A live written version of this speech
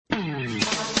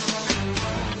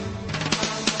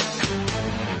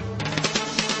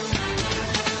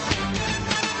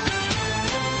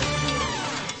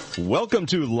Welcome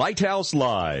to Lighthouse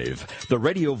Live, the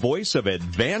radio voice of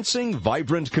advancing,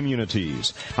 vibrant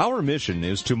communities. Our mission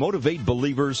is to motivate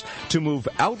believers to move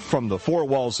out from the four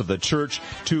walls of the church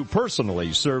to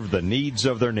personally serve the needs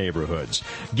of their neighborhoods.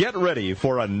 Get ready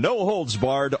for a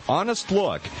no-holds-barred, honest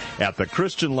look at the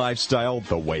Christian lifestyle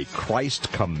the way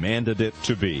Christ commanded it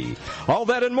to be. All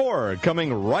that and more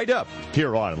coming right up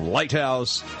here on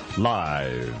Lighthouse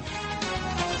Live.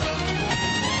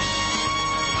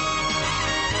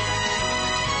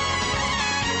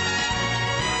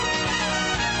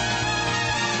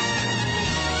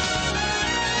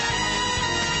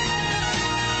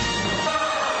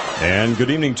 And good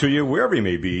evening to you, wherever you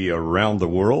may be around the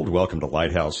world. Welcome to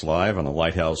Lighthouse Live on the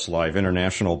Lighthouse Live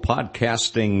International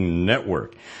Podcasting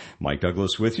Network. Mike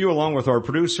Douglas with you, along with our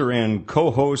producer and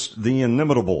co-host, the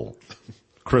inimitable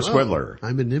Chris Wedler.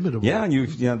 I'm inimitable. Yeah,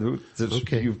 you've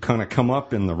kind of come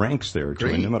up in the ranks there to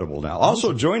inimitable now.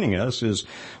 Also joining us is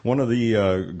one of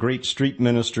the great street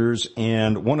ministers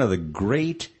and one of the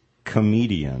great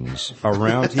comedians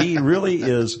around. He really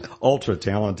is ultra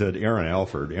talented. Aaron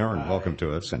Alford. Aaron, welcome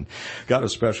to us, and got a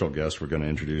special guest we're going to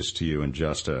introduce to you in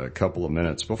just a couple of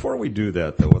minutes. Before we do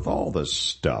that, though, with all this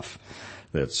stuff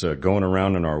that's going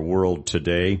around in our world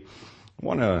today, I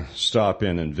want to stop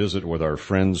in and visit with our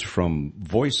friends from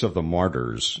Voice of the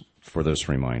Martyrs for this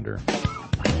reminder.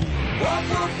 What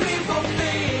will people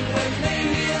think when they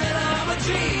hear that I'm a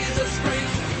Jesus freak?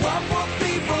 What will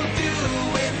people do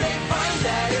when they find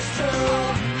that it's true?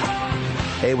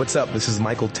 Hey, what's up? This is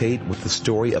Michael Tate with the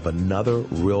story of another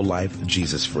real-life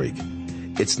Jesus freak.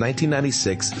 It's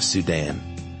 1996, Sudan.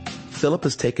 Philip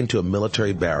is taken to a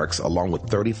military barracks along with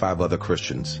 35 other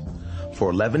Christians.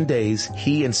 For 11 days,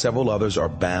 he and several others are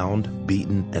bound,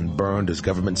 beaten, and burned as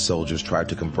government soldiers try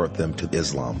to convert them to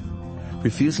Islam.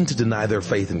 Refusing to deny their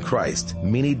faith in Christ,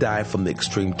 many die from the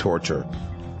extreme torture.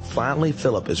 Finally,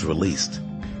 Philip is released,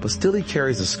 but still he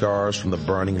carries the scars from the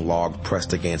burning log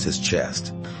pressed against his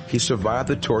chest. He survived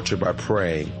the torture by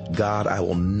praying, "God, I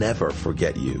will never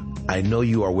forget you. I know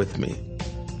you are with me."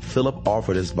 Philip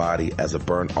offered his body as a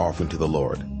burnt offering to the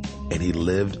Lord, and he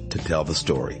lived to tell the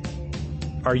story.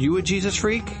 Are you a Jesus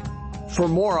freak? For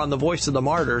more on the Voice of the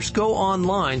Martyrs, go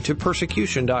online to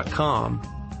persecution.com.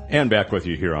 And back with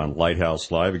you here on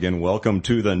Lighthouse Live. Again, welcome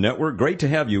to the network. Great to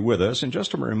have you with us. And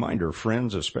just a reminder,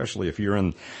 friends, especially if you're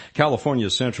in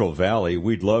California's Central Valley,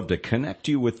 we'd love to connect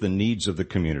you with the needs of the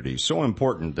community. So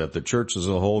important that the church as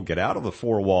a whole get out of the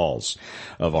four walls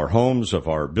of our homes, of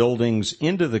our buildings,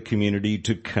 into the community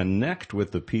to connect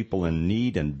with the people in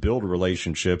need and build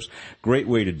relationships. Great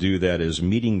way to do that is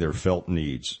meeting their felt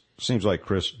needs. Seems like,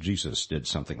 Chris, Jesus did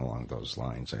something along those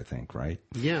lines, I think, right?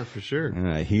 Yeah, for sure.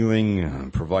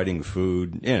 Healing, providing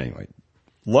food. Anyway,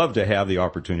 love to have the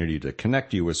opportunity to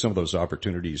connect you with some of those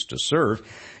opportunities to serve.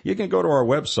 You can go to our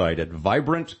website at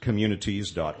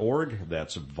vibrantcommunities.org.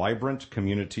 That's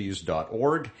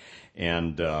vibrantcommunities.org.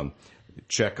 And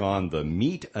check on the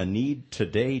Meet a Need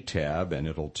Today tab, and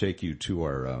it'll take you to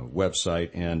our website.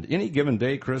 And any given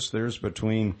day, Chris, there's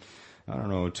between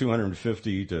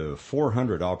 250 to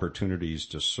 400 opportunities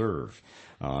to serve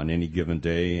on any given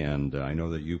day. And I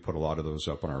know that you put a lot of those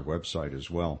up on our website as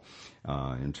well,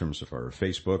 in terms of our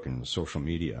Facebook and social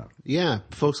media. Yeah,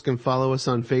 folks can follow us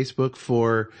on Facebook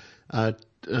for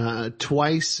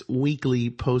twice weekly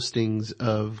postings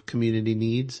of community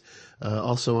needs.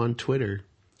 Also on Twitter,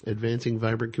 Advancing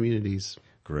Vibrant Communities.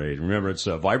 Great. Remember, it's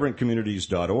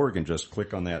vibrantcommunities.org, and just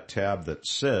click on that tab that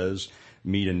says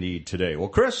Meet a Need Today. Well,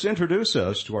 Chris, introduce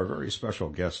us to our very special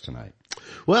guest tonight.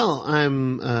 Well,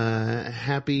 I'm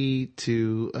happy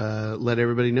to let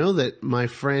everybody know that my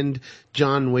friend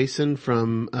John Wason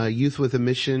from Youth with a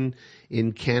Mission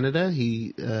in Canada,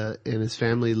 he and his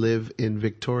family live in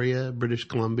Victoria, British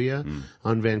Columbia,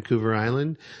 on Vancouver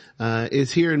Island,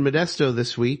 is here in Modesto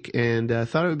this week, and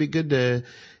thought it would be good to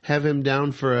have him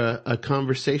down for a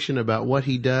conversation about what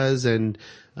he does and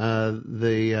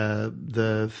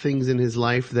the things in his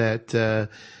life that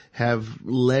have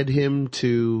led him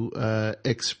to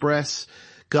express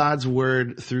God's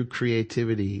word through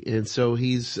creativity. And so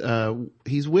he's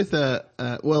with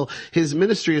his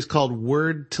ministry is called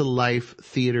Word to Life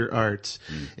Theater Arts.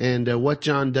 And what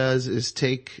John does is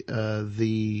take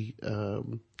the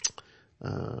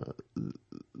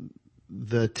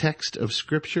text of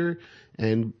Scripture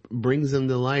and brings them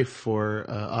to life for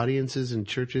audiences and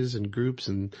churches and groups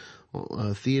and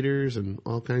theaters and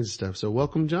all kinds of stuff. So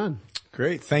welcome, John.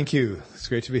 Great. Thank you. It's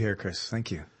great to be here, Chris.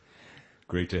 Thank you.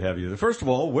 Great to have you. First of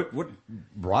all, what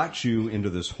brought you into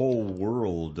this whole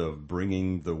world of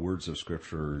bringing the words of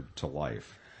Scripture to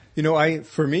life? You know,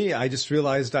 for me, I just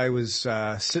realized I was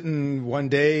sitting one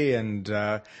day, and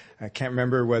I can't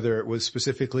remember whether it was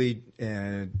specifically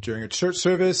during a church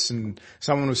service, and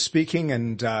someone was speaking,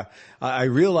 and I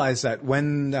realized that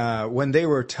when they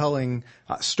were telling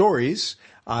stories,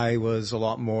 I was a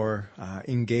lot more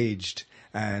engaged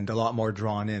and a lot more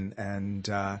drawn in,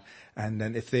 and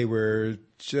then if they were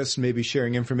just maybe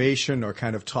sharing information or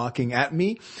kind of talking at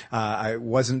me, I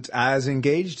wasn't as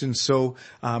engaged. And so,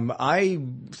 I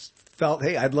felt,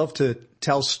 hey, I'd love to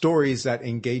tell stories that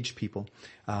engage people.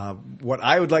 What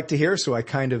I would like to hear, so I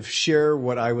kind of share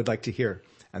what I would like to hear.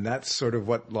 And that's sort of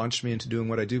what launched me into doing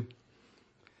what I do.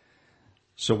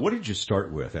 So what did you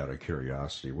start with out of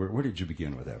curiosity? Where did you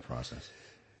begin with that process?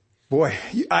 Boy,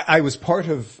 I was part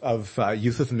of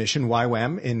Youth with a Mission,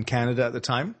 YWAM, in Canada at the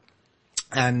time.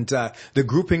 And the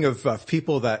grouping of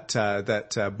people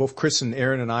that both Chris and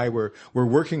Aaron and I were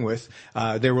working with,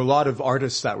 there were a lot of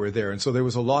artists that were there, and so there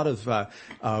was a lot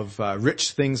of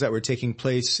rich things that were taking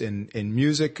place in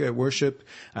music, worship,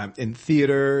 in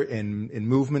theater, in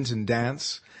movement and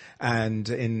dance, and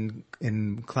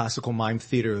in classical mime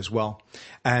theater as well.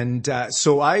 And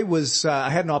so I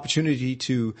had an opportunity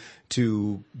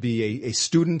to be a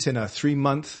student in a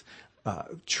 3-month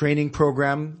training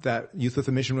program that Youth with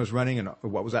a Mission was running, and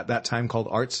what was at that time called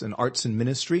Arts and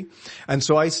Ministry. And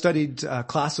so I studied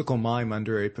classical mime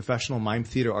under a professional mime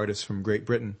theater artist from Great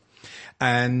Britain.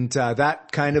 And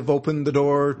that kind of opened the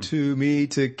door to me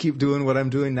to keep doing what I'm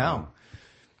doing now.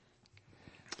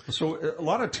 So a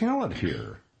lot of talent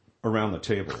here around the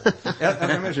table.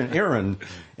 And I imagine Aaron,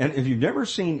 and if you've never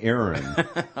seen Aaron,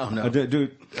 oh, no.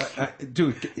 dude,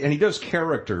 and he does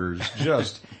characters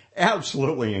just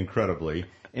absolutely incredibly.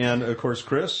 And of course,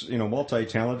 Chris,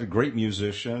 multi-talented, great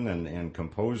musician and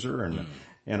composer and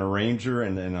arranger,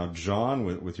 and now John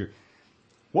with your.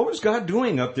 What was God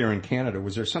doing up there in Canada?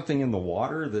 Was there something in the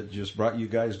water that just brought you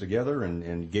guys together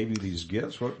and gave you these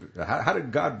gifts? How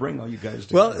did God bring all you guys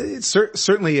together? Well,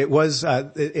 certainly it was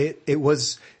it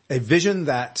was a vision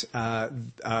that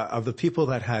of the people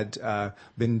that had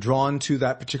been drawn to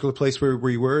that particular place where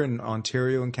we were in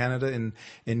Ontario, in Canada,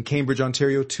 in Cambridge,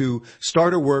 Ontario, to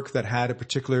start a work that had a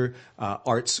particular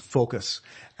arts focus.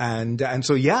 And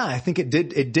so, yeah, I think it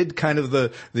did kind of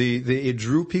it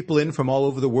drew people in from all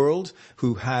over the world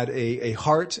who had a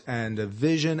heart and a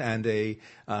vision and a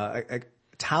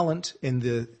talent in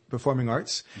the performing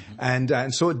arts. Mm-hmm.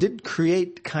 And so it did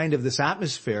create kind of this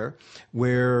atmosphere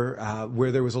where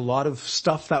there was a lot of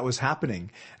stuff that was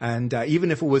happening. And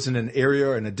even if it was in an area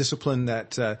or in a discipline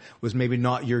that was maybe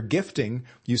not your gifting,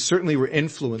 you certainly were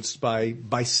influenced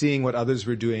by seeing what others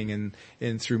were doing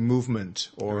in through movement.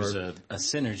 Or there was a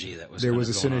synergy that was there was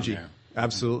a going on synergy. there.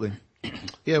 Absolutely.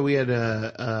 Yeah, we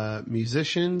had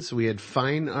musicians, we had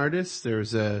fine artists. There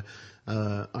was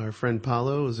our friend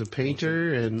Paulo was a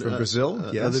painter, and from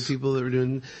Brazil, yes. Other people that were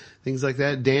doing things like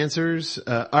that. Dancers.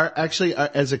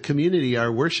 As a community, our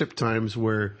worship times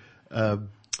were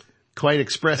quite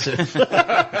expressive,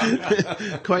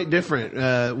 quite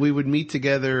different. We would meet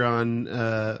together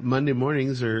on Monday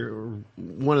mornings or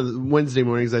one of the Wednesday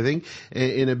mornings, I think,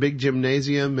 in a big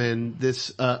gymnasium, and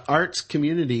this arts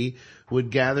community would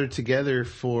gather together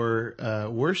for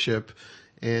worship,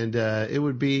 and it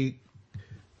would be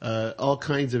all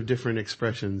kinds of different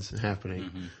expressions happening.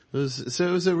 Mm-hmm.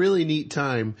 It was a really neat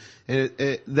time, and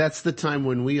that's the time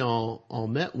when we all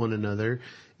met one another,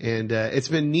 and it's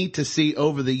been neat to see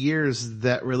over the years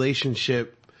that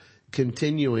relationship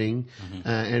continuing,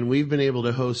 and we've been able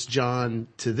to host John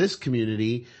to this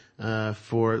community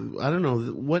for, I don't know,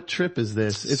 what trip is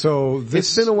this?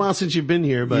 It's been a while since you've been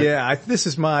here, but yeah, this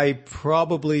is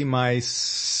probably my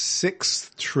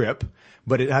 6th trip,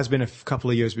 but it has been a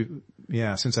couple of years.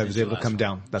 Yeah, since I was able to come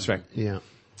down. That's right. Yeah.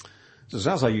 So it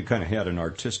sounds like you kind of had an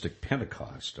artistic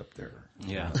Pentecost up there.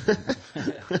 Yeah.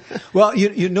 Well,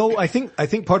 I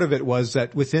think part of it was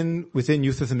that within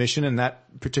Youth with a Mission and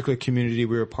that particular community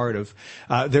we were a part of,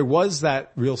 there was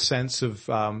that real sense of,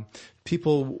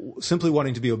 people simply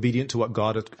wanting to be obedient to what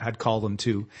God had called them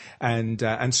to. And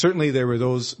certainly there were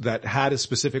those that had a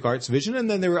specific arts vision, and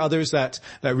then there were others that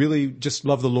really just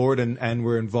loved the Lord and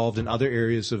were involved in other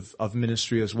areas of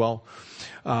ministry as well.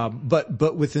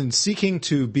 But within seeking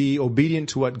to be obedient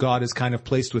to what God has kind of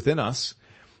placed within us,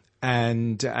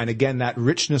 and again, that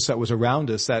richness that was around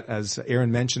us, that, as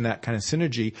Aaron mentioned, that kind of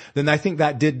synergy, then I think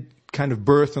that did kind of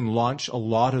birth and launch a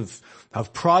lot of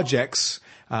projects,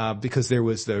 because there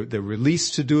was the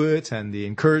release to do it and the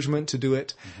encouragement to do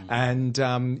it. And, so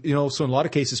in a lot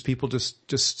of cases, people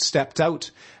just stepped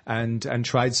out and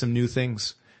tried some new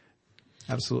things.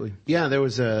 Absolutely. Yeah, there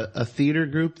was a theater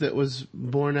group that was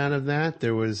born out of that.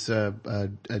 There was a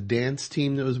dance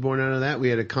team that was born out of that. We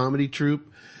had a comedy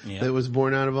troupe that was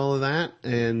born out of all of that.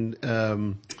 And,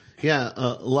 a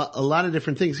lot of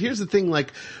different things. Here's the thing,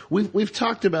 like, we've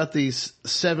talked about these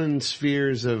 7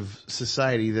 spheres of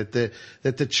society that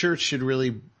the church should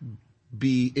really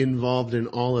be involved in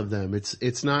all of them.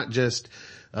 It's not just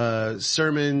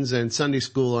sermons and Sunday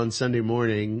school on Sunday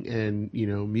morning and,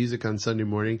 music on Sunday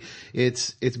morning.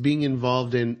 It's being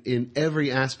involved in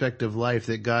every aspect of life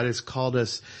that God has called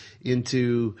us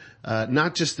into,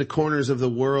 not just the corners of the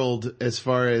world as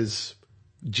far as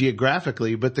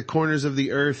geographically, but the corners of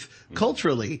the earth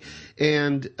culturally.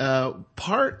 And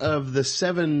part of the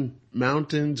 7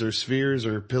 mountains or spheres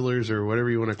or pillars or whatever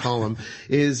you want to call them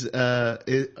is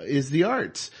the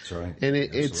arts. That's right. And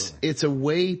it's a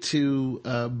way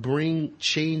to bring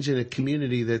change in a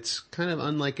community that's kind of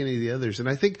unlike any of the others. And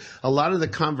I think a lot of the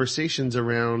conversations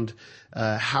around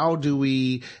how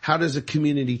does a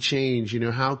community change?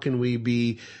 How can we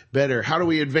be better? How do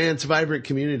we advance vibrant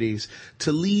communities?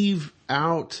 To leave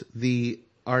out the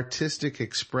artistic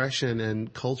expression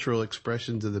and cultural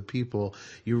expressions of the people,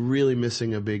 you're really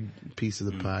missing a big piece of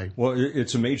the pie. Well,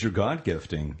 it's a major God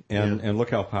gifting, and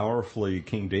look how powerfully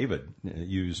King David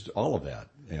used all of that,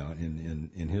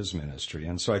 in his ministry.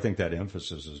 And so I think that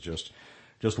emphasis is just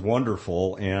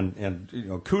wonderful,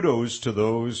 and kudos to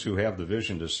those who have the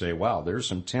vision to say, wow, there's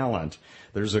some talent,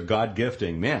 there's a God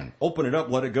gifting, man, open it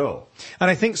up, let it go. And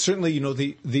I think certainly,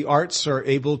 the arts are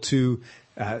able to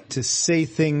say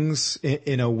things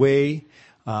in a way,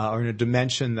 or in a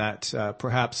dimension that,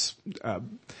 perhaps,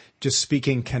 just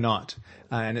speaking cannot.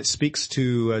 And it speaks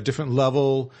to a different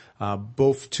level,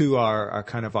 both to our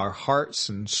kind of our hearts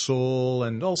and soul,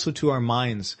 and also to our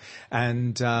minds.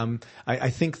 And I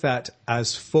think that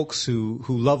as folks who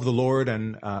love the Lord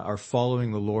and are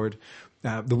following the Lord,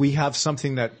 that we have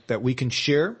something that we can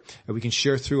share,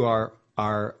 through our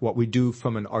what we do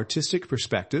from an artistic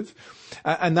perspective.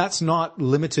 And that's not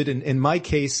limited. In my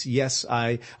case, yes,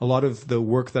 a lot of the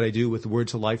work that I do with Word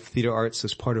to Life Theater Arts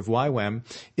as part of YWAM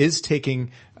is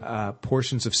taking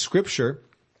portions of Scripture.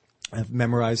 I've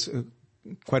memorized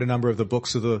quite a number of the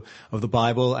books of the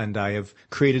Bible, and I have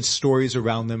created stories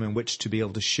around them in which to be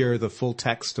able to share the full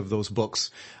text of those books,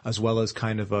 as well as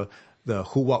kind of the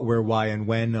who, what, where, why, and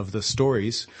when of the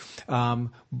stories.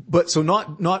 But so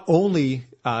not only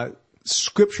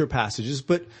Scripture passages,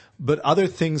 but other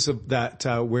things that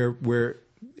where we're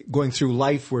going through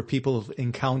life, where people have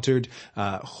encountered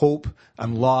hope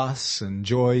and loss and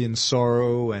joy and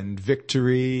sorrow and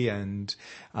victory and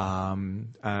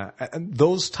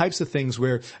those types of things,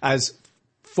 where as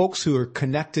folks who are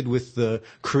connected with the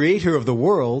Creator of the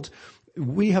world,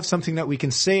 we have something that we can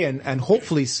say and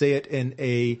hopefully say it in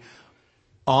a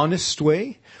honest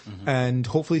way, and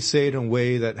hopefully say it in a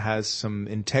way that has some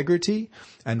integrity,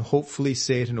 and hopefully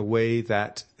say it in a way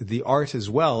that the art as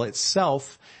well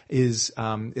itself is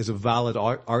a valid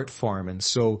art form. And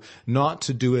so not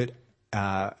to do it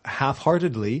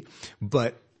half-heartedly,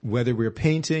 but whether we're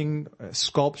painting,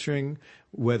 sculpturing,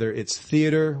 whether it's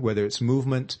theater, whether it's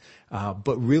movement,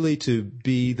 but really to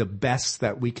be the best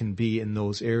that we can be in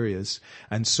those areas.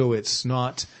 And so it's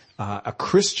not a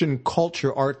Christian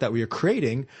culture art that we are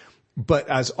creating, but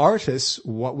as artists,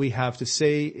 what we have to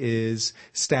say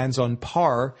stands on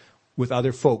par with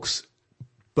other folks.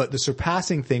 But the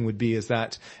surpassing thing would be is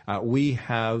that we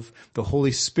have the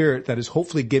Holy Spirit that is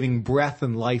hopefully giving breath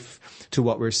and life to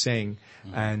what we're saying,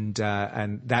 and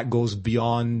that goes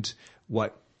beyond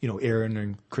what Aaron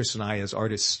and Chris and I as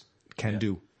artists can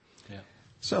do. Yeah.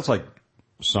 Sounds like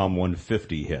Psalm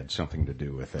 150 had something to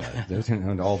do with that,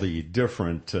 and all the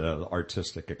different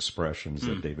artistic expressions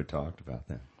that David talked about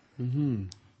there. Mm-hmm.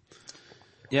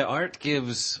 Yeah, art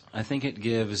gives. I think it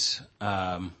gives.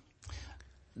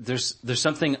 There's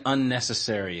something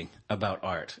unnecessary about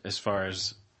art as far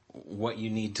as what you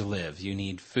need to live. You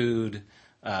need food,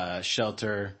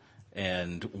 shelter,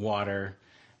 and water,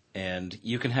 and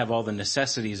you can have all the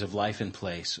necessities of life in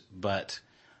place, but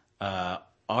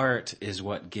art is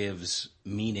what gives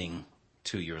meaning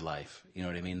to your life. You know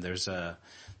what I mean? There's a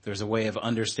way of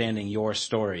understanding your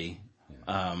story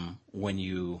when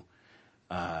you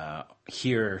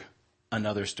hear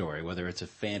another story, whether it's a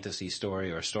fantasy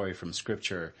story or a story from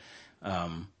Scripture.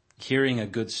 Hearing a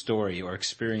good story or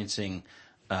experiencing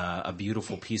a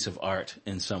beautiful piece of art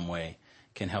in some way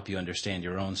can help you understand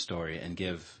your own story and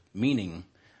give meaning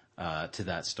to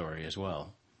that story as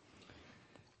well.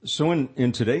 So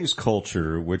in today's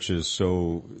culture, which is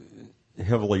so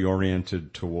heavily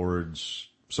oriented towards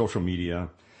social media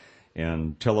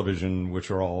and television,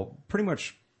 which are all pretty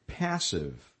much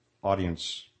passive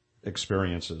audience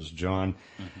experiences, John,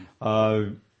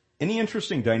 any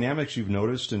interesting dynamics you've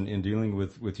noticed in dealing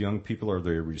with young people? Are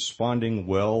they responding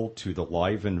well to the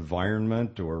live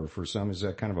environment, or for some, is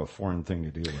that kind of a foreign thing to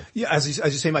deal with? Yeah, as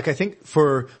you say, Mike, I think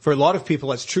for a lot of people,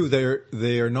 that's true.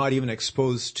 They are not even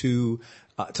exposed to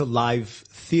live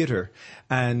theater.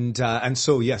 And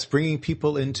so yes, bringing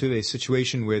people into a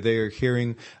situation where they are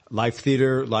hearing live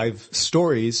theater, live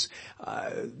stories,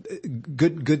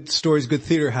 good stories, good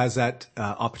theater has that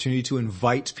opportunity to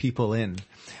invite people in.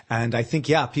 And I think,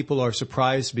 yeah, people are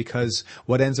surprised because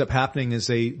what ends up happening is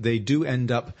they do end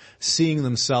up seeing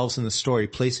themselves in the story,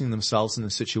 placing themselves in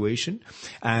the situation.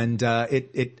 And, I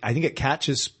think it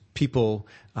catches people,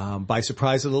 by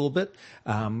surprise a little bit.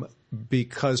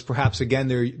 Because perhaps again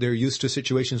they're used to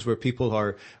situations where people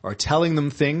are telling them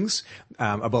things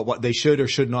about what they should or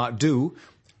should not do,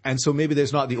 and so maybe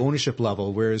there's not the ownership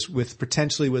level. Whereas with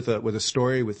a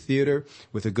story, with theater,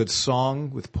 with a good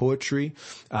song, with poetry,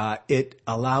 it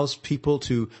allows people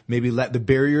to maybe let the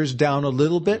barriers down a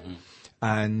little bit,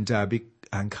 and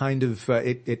kind of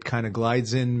it kind of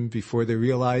glides in before they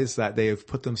realize that they have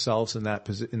put themselves in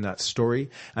that story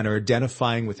and are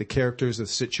identifying with the characters, the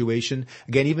situation.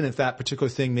 Again, even if that particular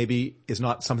thing maybe is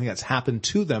not something that's happened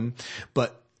to them,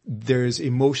 but there's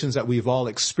emotions that we've all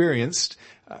experienced.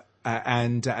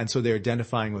 And so they're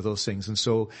identifying with those things. And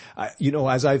so,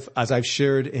 as I've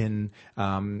shared in,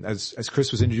 as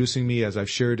Chris was introducing me, as I've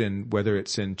shared in, whether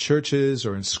it's in churches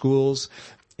or in schools,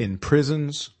 in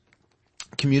prisons,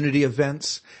 community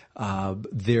events,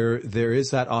 there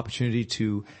is that opportunity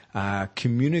to,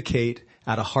 communicate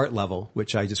at a heart level,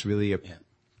 which I just really,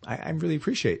 I really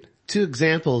appreciate. 2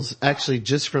 examples, actually,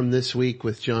 just from this week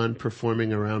with John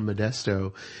performing around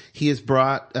Modesto. He has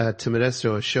brought to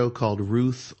Modesto a show called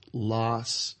Ruth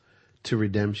Loss to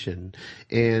Redemption,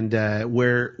 and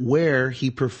where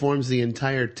he performs the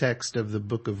entire text of the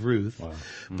book of Ruth, wow.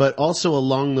 But also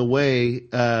along the way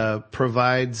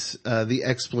provides the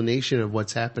explanation of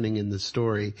what's happening in the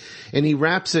story, and he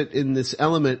wraps it in this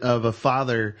element of a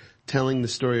father telling the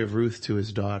story of Ruth to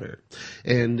his daughter,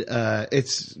 and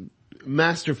it's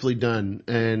masterfully done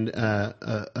and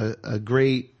a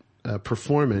great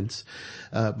performance.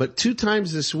 But 2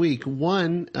 times this week,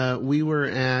 one, we were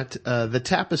at the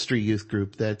Tapestry Youth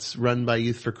Group that's run by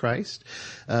Youth for Christ,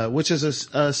 which is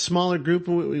a smaller group,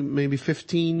 maybe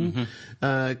 15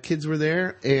 kids were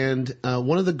there, and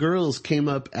one of the girls came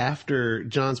up after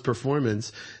John's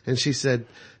performance and she said,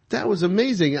 "That was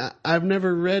amazing. I've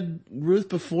never read Ruth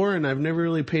before, and I've never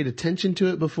really paid attention to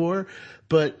it before."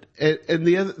 But and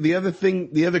the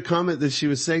other comment that she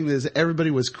was saying is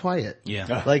everybody was quiet.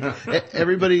 Yeah, like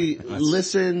everybody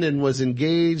listened and was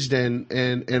engaged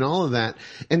and all of that.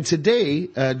 And today,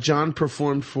 John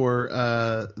performed for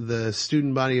the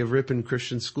student body of Ripon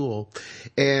Christian School,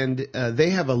 and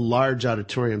they have a large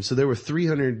auditorium, so there were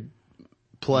 300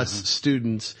 plus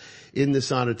students in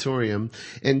this auditorium,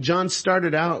 and John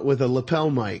started out with a lapel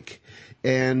mic,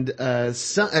 and at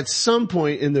some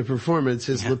point in the performance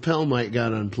his lapel mic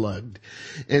got unplugged,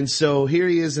 and so here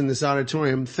he is in this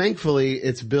auditorium. Thankfully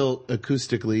it's built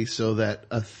acoustically so that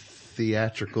a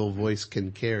theatrical voice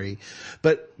can carry,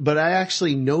 but I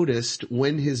actually noticed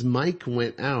when his mic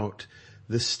went out,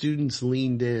 the students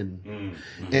leaned in,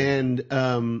 and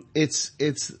it's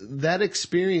that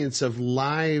experience of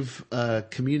live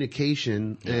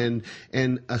communication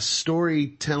and a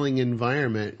storytelling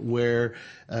environment where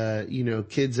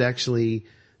kids actually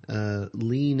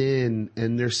lean in,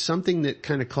 and there's something that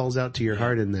kind of calls out to your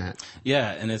heart in that.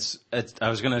 Yeah, and it's I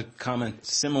was going to comment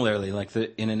similarly, like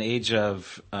in an age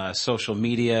of social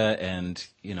media and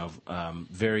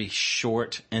very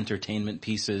short entertainment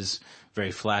pieces,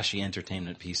 very flashy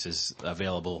entertainment pieces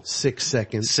available. 6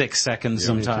 seconds. 6 seconds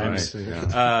sometimes. Right.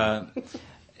 Yeah.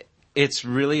 It's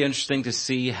really interesting to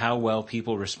see how well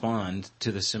people respond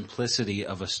to the simplicity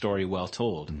of a story well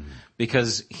told.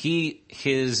 Because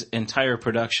his entire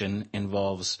production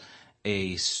involves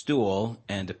a stool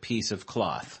and a piece of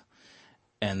cloth.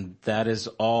 And that is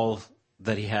all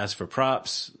that he has for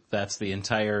props. That's the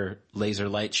entire laser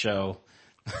light show.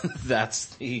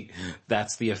 That's the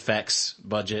effects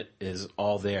budget is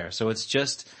all there. So it's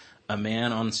just a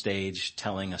man on stage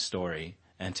telling a story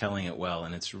and telling it well.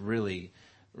 And it's really,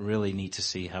 really neat to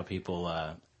see how people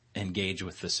engage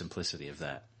with the simplicity of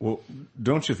that. Well,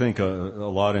 don't you think a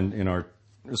lot in our,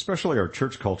 especially our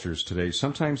church cultures today,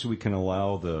 sometimes we can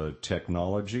allow the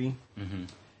technology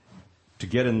to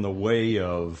get in the way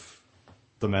of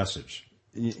the message.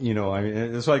 you know, I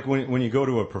mean, it's like when you go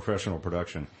to a professional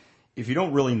production, if you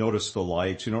don't really notice the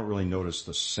lights, you don't really notice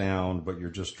the sound, but you're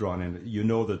just drawn in, you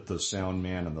know that the sound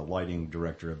man and the lighting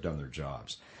director have done their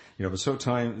jobs. You know,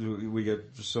 but we get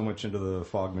so much into the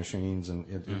fog machines, and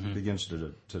it begins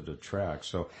to detract.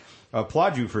 So I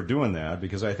applaud you for doing that,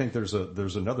 because I think there's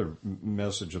another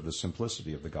message of the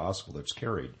simplicity of the gospel that's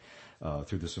carried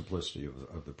through the simplicity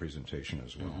of the presentation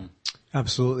as well. Mm-hmm.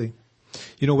 Absolutely.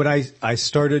 You know, when I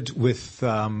started with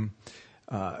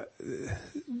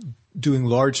doing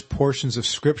large portions of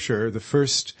Scripture, the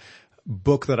first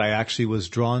book that I actually was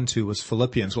drawn to was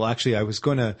Philippians. Well, actually, I was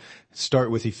going to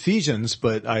start with Ephesians,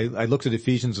 but I looked at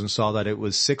Ephesians and saw that it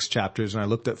was 6 chapters, and I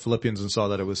looked at Philippians and saw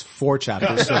that it was 4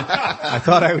 chapters. So I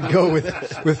thought I would go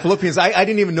with Philippians. I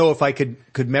didn't even know if I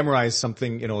could memorize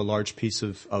something, you know, a large piece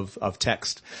of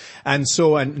text. And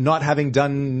so, and not having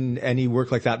done any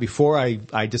work like that before,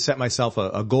 I just set myself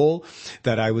a goal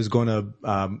that I was going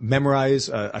to memorize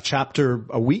a chapter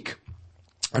a week.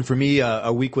 And for me,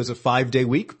 a week was a 5-day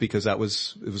week, because it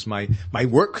was my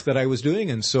work that I was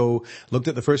doing. And so looked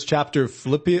at the first chapter of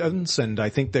Philippians, and I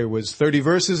think there was 30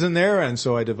 verses in there. And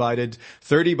so I divided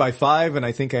 30 by 5, and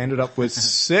I think I ended up with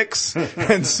 6.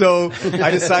 And so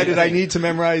I decided I need to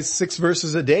memorize 6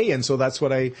 verses a day. And so that's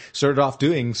what I started off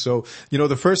doing. So, you know,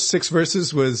 the first 6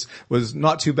 verses was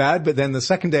not too bad, but then the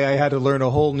second day I had to learn a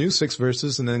whole new 6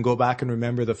 verses and then go back and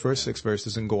remember the first 6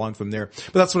 verses and go on from there.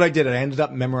 But that's what I did. I ended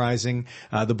up memorizing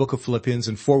the book of Philippians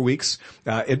in 4 weeks,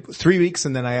 3 weeks,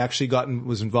 and then I actually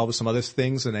was involved with some other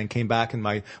things, and then came back, and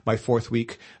my 4th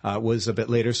week was a bit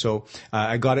later. So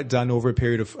I got it done over a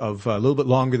period of a little bit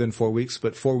longer than 4 weeks,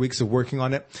 but 4 weeks of working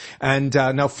on it. And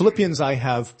now Philippians I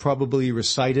have probably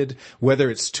recited, whether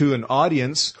it's to an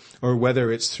audience or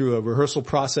whether it's through a rehearsal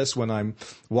process when I'm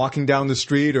walking down the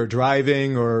street or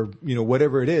driving or, you know,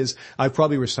 whatever it is, I've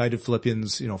probably recited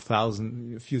Philippians, you know,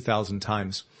 a few thousand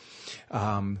times.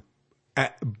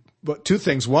 But 2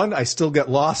 things. One, I still get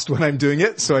lost when I'm doing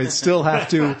it, so I still have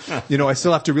to, you know,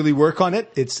 really work on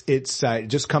it. It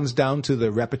just comes down to the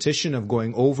repetition of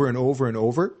going over and over and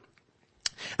over.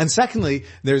 And secondly,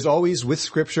 there's always, with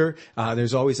Scripture,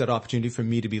 there's always that opportunity for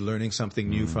me to be learning something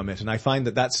new from it. And I find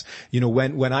that that's, you know,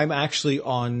 when I'm actually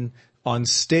on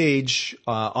stage,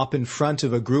 up in front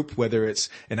of a group, whether it's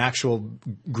an actual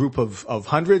group of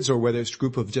hundreds or whether it's a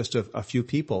group of just a few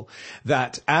people,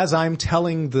 that as I'm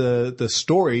telling the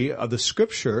story of the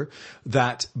Scripture,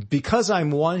 that because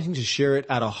I'm wanting to share it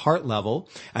at a heart level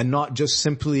and not just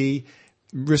simply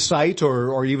recite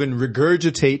or even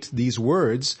regurgitate these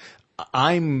words,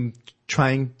 I'm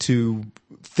trying to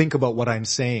think about what I'm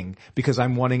saying, because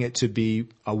I'm wanting it to be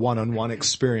a one-on-one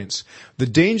experience. The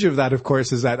danger of that, of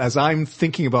course, is that as I'm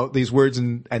thinking about these words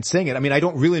and saying it, I mean, I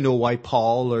don't really know why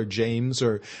Paul or James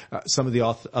or some of the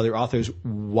other authors,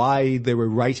 why they were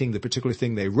writing the particular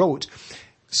thing they wrote.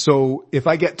 So if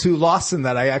I get too lost in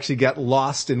that, I actually get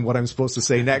lost in what I'm supposed to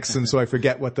say next, and so I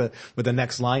forget what the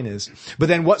next line is. But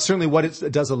then what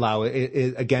it does allow,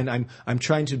 again, I'm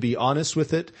trying to be honest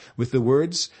with it, with the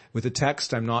words, with the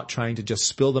text. I'm not trying to just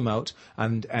spill them out,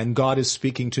 and God is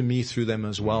speaking to me through them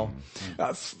as well.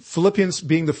 Philippians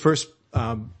being the first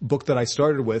book that I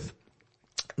started with,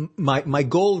 my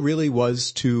goal really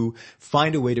was to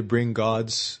find a way to bring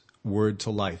God's word to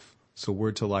life. So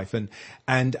word to life.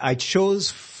 And I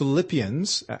chose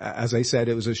Philippians. As I said,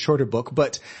 it was a shorter book,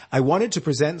 but I wanted to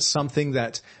present something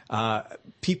that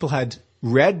people had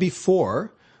read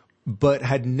before, but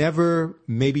had never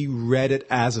maybe read it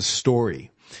as a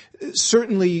story.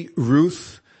 Certainly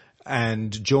Ruth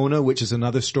and Jonah, which is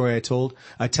another story I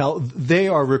tell, they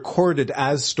are recorded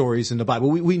as stories in the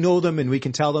Bible. We know them and we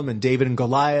can tell them, and David and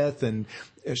Goliath and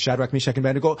Shadrach, Meshach, and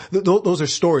Abednego. Those are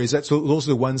stories. Those are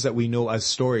the ones that we know as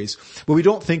stories. But we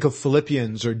don't think of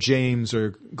Philippians or James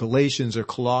or Galatians or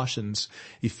Colossians,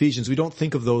 Ephesians. We don't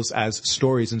think of those as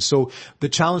stories. And so the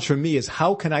challenge for me is,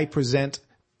 how can I present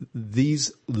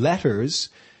these letters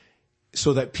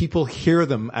so that people hear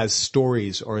them as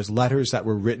stories or as letters that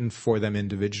were written for them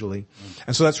individually?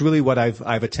 And so that's really what I've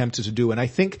attempted to do. And I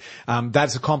think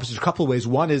that's accomplished in a couple of ways.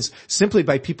 One is simply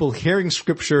by people hearing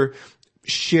Scripture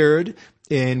shared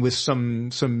in with some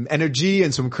energy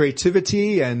and some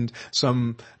creativity and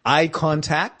some eye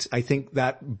contact. I think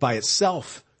that by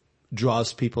itself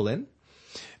draws people in.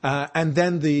 And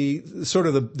then the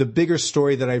bigger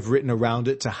story that I've written around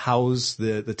it to house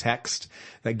the text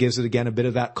that gives it again a bit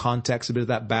of that context, a bit of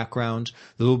that background,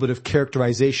 a little bit of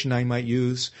characterization I might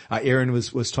use. Aaron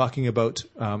was talking about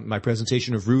my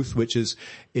presentation of Ruth, which is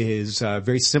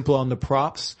very simple on the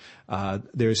props.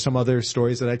 There's some other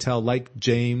stories that I tell, like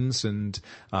James and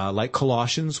like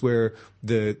Colossians, where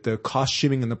the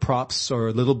costuming and the props are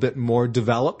a little bit more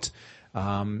developed.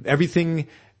 Everything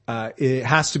it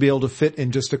has to be able to fit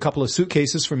in just a couple of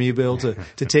suitcases for me to be able to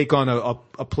take on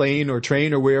a plane or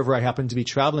train or wherever I happen to be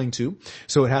traveling to.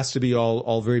 So it has to be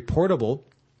all very portable.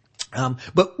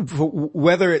 But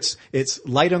whether it's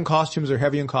light on costumes or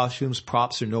heavy on costumes,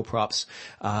 props or no props,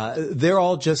 they're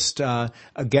all just,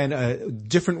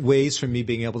 different ways for me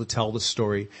being able to tell the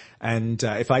story. And,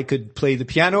 if I could play the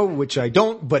piano, which I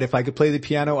don't, but if I could play the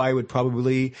piano, I would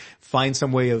probably find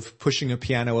some way of pushing a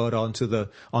piano out onto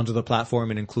the platform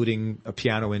and including a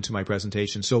piano into my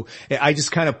presentation. So I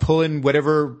just kind of pull in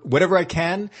whatever I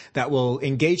can that will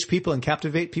engage people and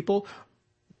captivate people.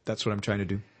 That's what I'm trying to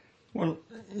do. Well,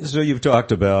 so you've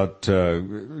talked about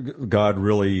God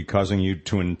really causing you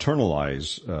to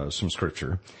internalize some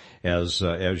scripture as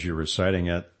you're reciting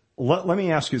it. Let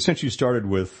me ask you, since you started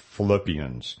with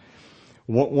Philippians,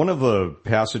 one of the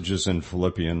passages in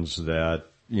Philippians that,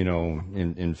 you know,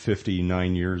 in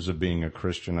 59 years of being a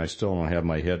Christian, I still don't have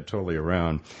my head totally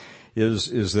around,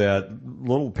 is that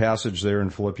little passage there in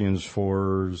Philippians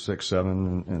 4, 6,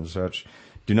 7 and such.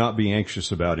 Do not be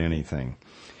anxious about anything.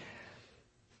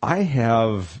 I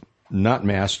have not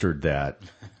mastered that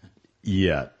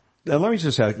yet. Now, let me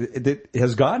just ask,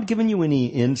 has God given you any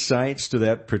insights to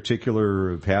that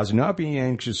particular passage? Not being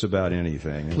anxious about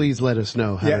anything. Please let us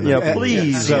know.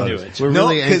 Please. We're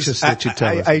really anxious that you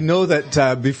tell us. I know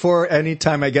that before any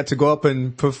time I get to go up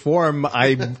and perform,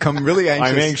 I become really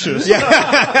anxious. I'm anxious.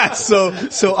 Yeah.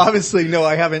 So obviously, no,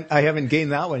 I haven't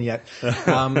gained that one yet.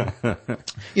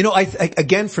 You know,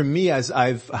 again, for me, as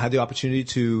I've had the opportunity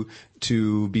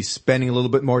to be spending a little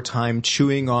bit more time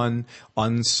chewing on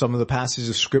some of the passages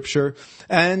of scripture.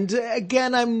 And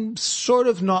again, I'm sort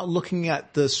of not looking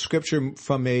at the scripture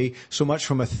so much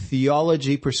from a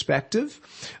theology perspective,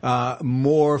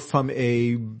 more from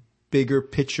a bigger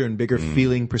picture and bigger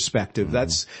feeling perspective.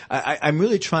 I'm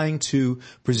really trying to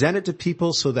present it to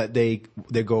people so that they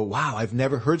go, wow, I've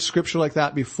never heard scripture like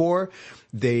that before.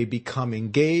 They become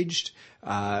engaged.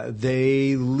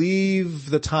 They leave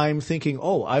the time thinking,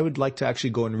 oh, I would like to actually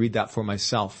go and read that for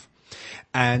myself.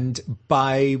 And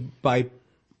by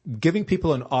giving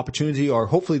people an opportunity or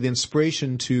hopefully the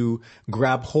inspiration to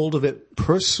grab hold of it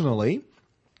personally,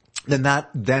 then that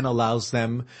then allows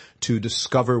them to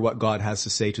discover what God has to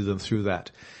say to them through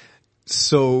that.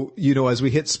 So, you know, as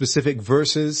we hit specific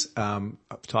verses,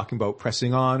 talking about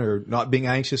pressing on or not being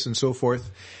anxious and so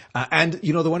forth. And,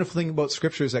 you know, the wonderful thing about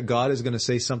scripture is that God is going to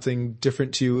say something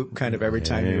different to you kind of every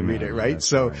time you read it, right?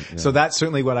 So that's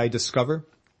certainly what I discover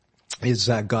is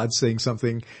God saying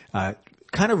something,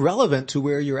 kind of relevant to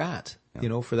where you're at, you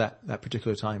know, for that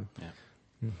particular time. Yeah.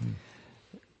 Mm-hmm.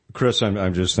 Chris,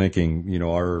 I'm just thinking, you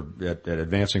know, at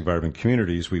Advancing Vitamin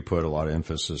Communities, we put a lot of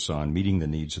emphasis on meeting the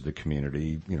needs of the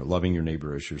community, you know, loving your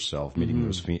neighbor as yourself, meeting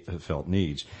those felt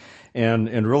needs.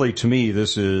 And really to me,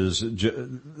 this is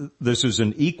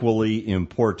an equally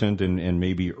important and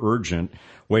maybe urgent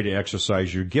way to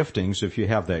exercise your giftings if you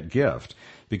have that gift.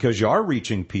 Because you are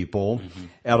reaching people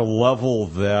at a level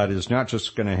that is not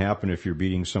just going to happen if you're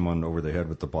beating someone over the head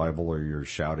with the Bible or you're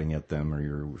shouting at them or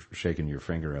you're shaking your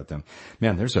finger at them.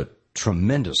 Man, there's a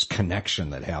tremendous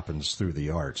connection that happens through the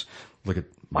arts. Look at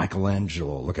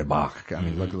Michelangelo, look at Bach. I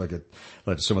mean, look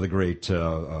at some of the great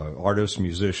artists,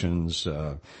 musicians,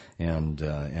 and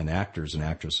actors and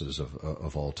actresses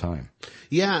of all time.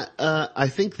 Yeah, I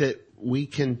think that we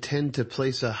can tend to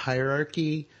place a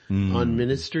hierarchy on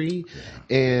ministry.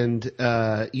 Yeah.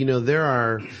 And, you know, there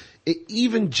are,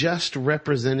 even just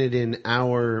represented in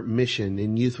our mission,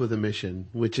 in Youth with a Mission,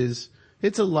 which is,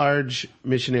 it's a large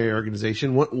missionary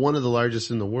organization, one of the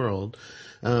largest in the world.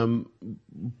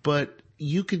 But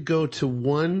you could go to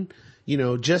one, you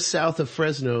know, just south of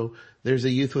Fresno, there's a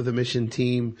Youth with a Mission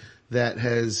team that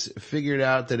has figured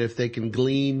out that if they can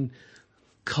glean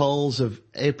culls of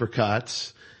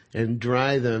apricots and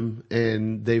dry them,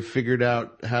 and they've figured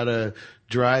out how to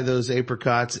dry those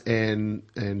apricots and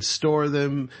store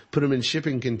them, put them in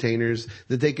shipping containers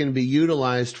that they can be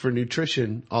utilized for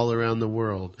nutrition all around the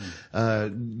world.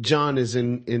 John is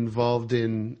involved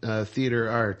in theater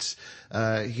arts.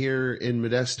 Here in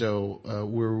Modesto,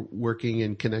 we're working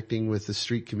and connecting with the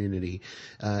street community.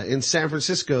 In San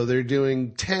Francisco, they're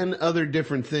doing 10 other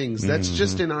different things. That's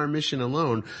just in our mission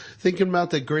alone. Thinking about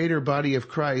the greater body of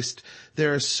Christ,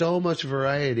 there is so much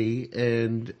variety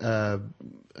and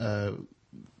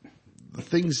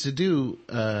things to do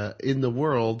in the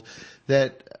world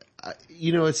that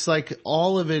it's like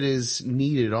all of it is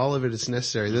needed, all of it is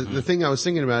necessary. The thing I was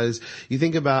thinking about is you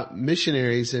think about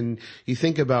missionaries and you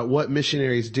think about what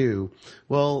missionaries do.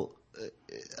 Well,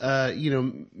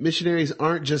 missionaries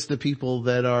aren't just the people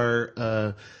that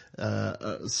are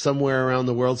somewhere around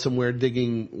the world, somewhere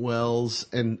digging wells,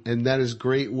 and that is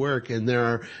great work. And there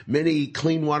are many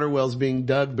clean water wells being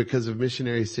dug because of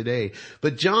missionaries today.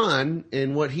 But John,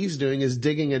 and what he's doing is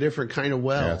digging a different kind of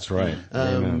well. That's right.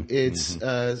 It's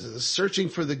searching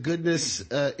for the goodness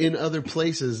in other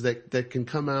places that can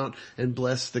come out and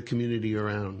bless the community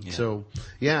around. Yeah. So,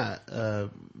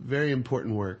 very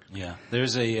important work. Yeah,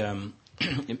 there's a.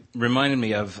 It reminded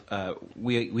me of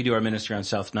we do our ministry on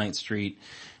South 9th Street.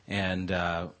 And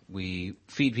we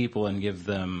feed people and give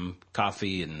them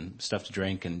coffee and stuff to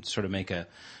drink and sort of make an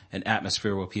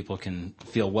atmosphere where people can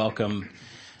feel welcome.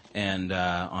 And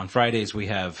on Fridays we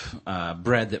have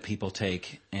bread that people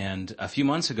take. And a few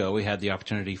months ago we had the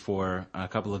opportunity for a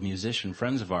couple of musician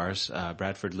friends of ours,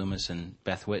 Bradford Loomis and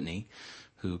Beth Whitney,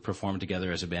 who performed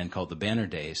together as a band called the Banner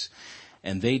Days.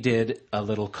 And they did a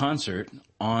little concert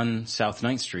on South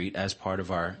 9th Street as part of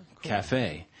our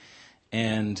cafe.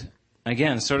 And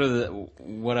again, sort of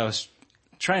what I was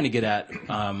trying to get at,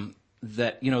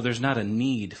 that, there's not a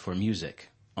need for music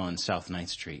on South 9th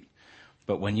Street.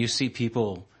 But when you see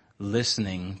people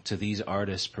listening to these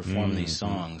artists perform these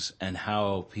songs and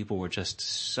how people were just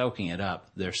soaking it up,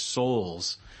 their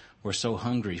souls were so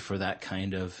hungry for that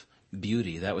kind of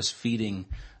beauty. That was feeding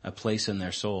a place in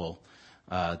their soul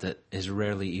that is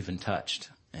rarely even touched.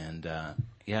 And,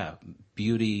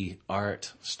 beauty,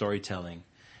 art, storytelling,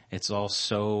 it's all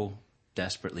so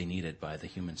desperately needed by the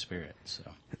human spirit. So,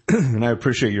 and I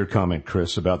appreciate your comment,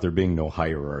 Chris, about there being no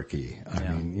hierarchy. I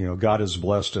mean, God has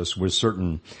blessed us with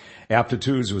certain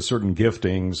aptitudes, with certain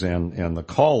giftings, and the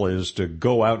call is to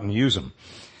go out and use them.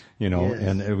 Yes.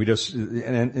 And we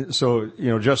so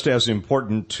just as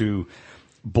important to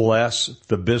bless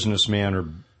the businessman or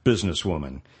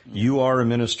businesswoman. You are a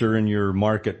minister in your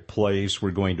marketplace.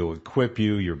 We're going to equip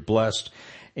you. You're blessed.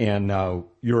 And now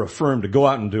you're affirmed to go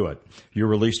out and do it. You're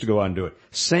released to go out and do it.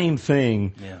 Same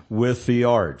thing with the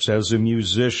arts, as a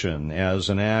musician, as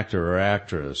an actor or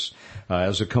actress,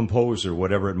 as a composer,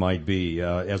 whatever it might be,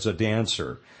 as a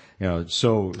dancer.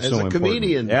 So as a important.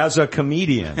 Comedian. As a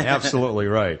comedian, absolutely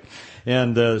right.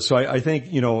 And so I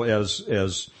think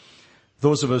as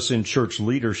those of us in church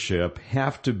leadership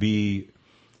have to be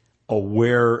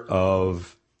aware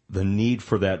of the need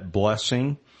for that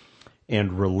blessing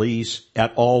and release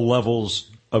at all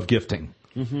levels of gifting.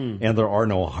 And there are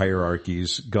no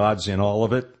hierarchies. God's in all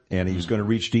of it, and He's going to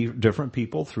reach different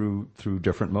people through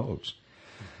different modes.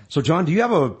 So, John, do you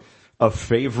have a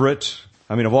favorite?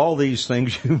 I mean, of all these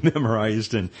things you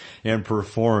memorized and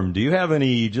performed, do you have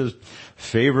any just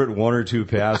favorite one or two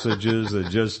passages that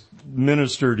just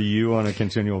minister to you on a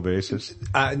continual basis?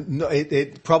 No,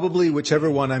 it probably whichever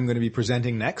one I'm going to be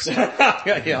presenting next.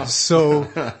 Yeah. So,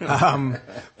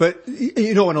 but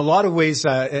in a lot of ways,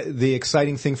 the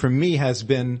exciting thing for me has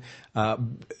been,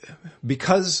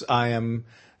 because I am,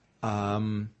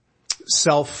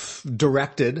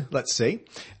 self-directed, let's say.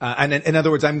 And in other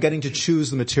words, I'm getting to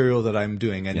choose the material that I'm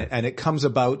doing. And it comes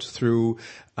about through,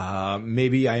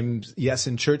 maybe I'm,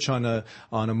 in church on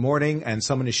a morning and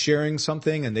someone is sharing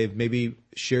something and they've maybe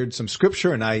shared some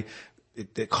scripture and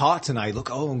it caught and I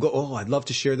look, I'd love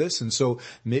to share this. And so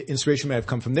inspiration may have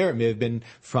come from there. It may have been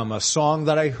from a song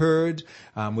that I heard,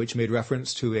 which made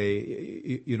reference to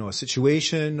a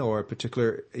situation or a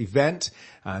particular event.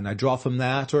 And I draw from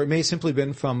that, or it may simply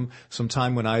been from some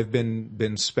time when I've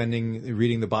been spending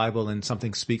reading the Bible and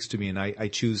something speaks to me and I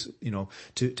choose,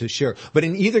 to share. But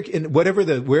wherever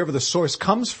the source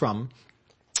comes from,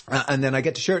 and then I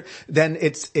get to share it. Then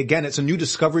it's a new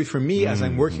discovery for me as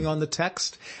I'm working on the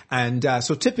text. And,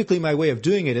 so typically my way of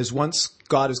doing it is once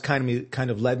God has kind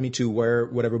of led me to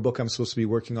whatever book I'm supposed to be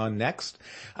working on next,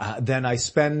 then I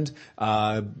spend,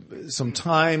 some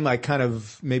time. I kind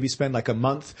of maybe spend like a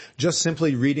month just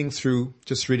simply reading through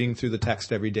the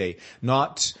text every day.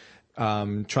 Not,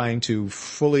 trying to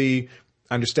fully,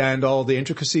 understand all the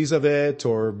intricacies of it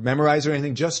or memorize or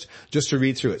anything, just to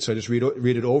read through it. So I just read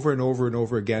it over and over and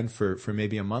over again for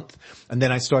maybe a month. And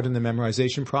then I start in the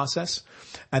memorization process.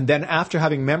 And then after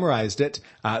having memorized it,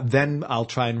 then I'll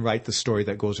try and write the story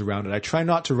that goes around it. I try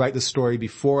not to write the story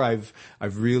before I've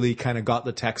really kind of got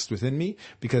the text within me,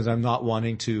 because I'm not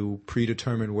wanting to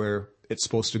predetermine where it's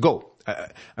supposed to go.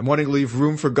 I'm wanting to leave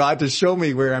room for God to show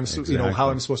me where I'm, how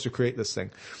I'm supposed to create this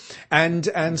thing.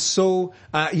 And so,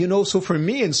 so for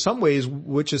me, in some ways,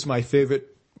 which is my favorite,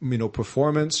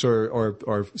 performance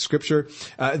or scripture,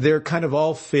 they're kind of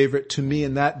all favorite to me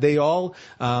in that they all,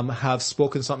 have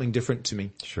spoken something different to me.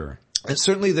 Sure. And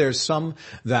certainly there's some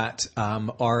that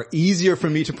are easier for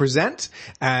me to present,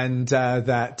 and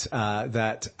that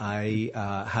I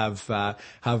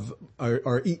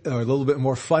are a little bit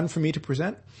more fun for me to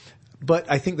present. But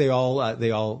I think they all,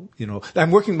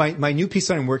 I'm working, my new piece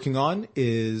that I'm working on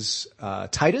is,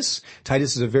 Titus.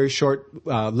 Titus is a very short,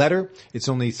 letter. It's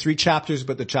only 3 chapters,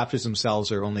 but the chapters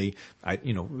themselves are only,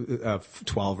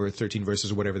 12 or 13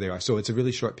 verses or whatever they are. So it's a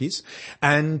really short piece.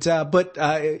 And, but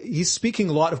he's speaking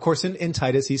a lot, of course, in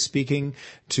Titus. He's speaking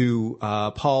to,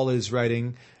 Paul is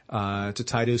writing, to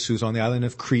Titus, who's on the island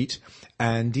of Crete.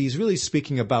 And he's really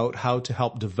speaking about how to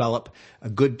help develop a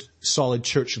good, solid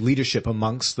church leadership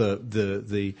amongst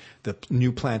the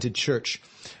new planted church.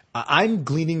 I'm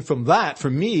gleaning from that, for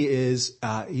me, is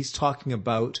he's talking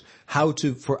about how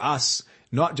to, for us,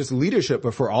 not just leadership,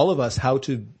 but for all of us, how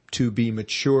to be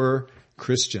mature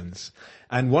Christians.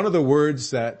 And one of the words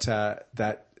that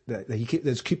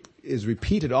is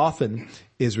repeated often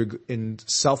is in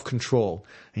self-control.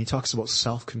 And he talks about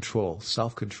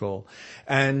self-control.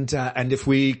 And if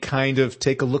we kind of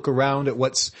take a look around at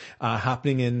what's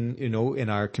happening in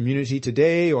our community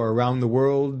today or around the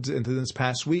world in this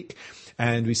past week,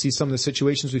 and we see some of the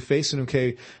situations we face, and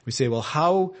we say, well,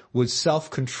 how would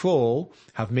self-control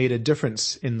have made a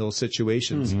difference in those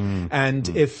situations? Mm-hmm. And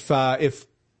if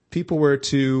people were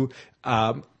to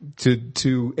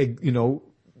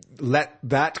let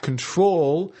that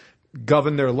control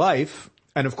govern their life.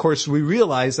 And of course, we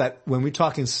realize that when we're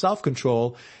talking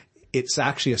self-control, it's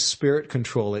actually a spirit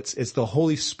control. It's the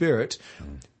Holy Spirit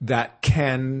that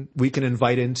we can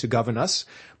invite in to govern us.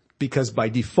 Because by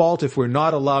default, if we're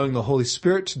not allowing the Holy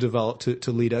Spirit to develop,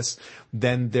 to lead us,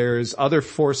 then there's other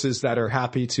forces that are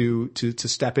happy to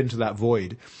step into that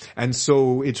void. And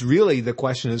so it's really, the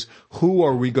question is, who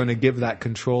are we going to give that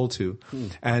control to?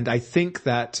 And I think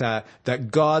that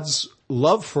God's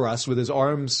love for us, with his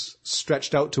arms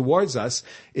stretched out towards us,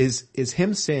 is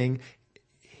him saying,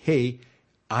 hey,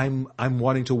 I'm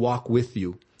wanting to walk with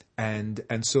you. And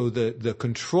so the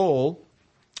control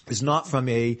is not from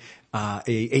a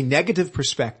negative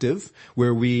perspective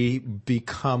where we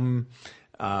become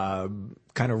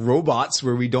kind of robots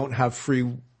where we don't have free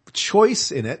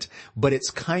choice in it, but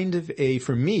it's kind of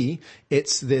for me,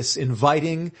 it's this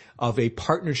inviting of a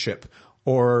partnership.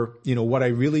 Or, what I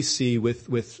really see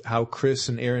with how Chris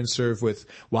and Aaron serve with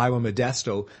Waiwa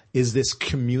Modesto is this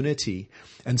community.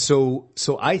 And so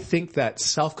I think that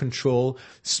self-control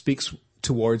speaks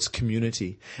towards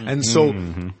community. And so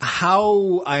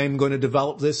how I'm going to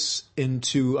develop this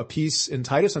into a piece in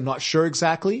Titus, I'm not sure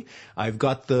exactly. I've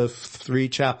got the 3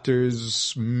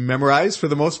 chapters memorized for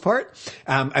the most part.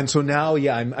 And so now,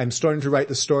 I'm starting to write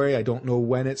the story. I don't know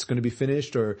when it's going to be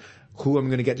finished or who I'm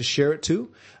going to get to share it to.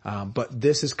 But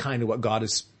this is kind of what God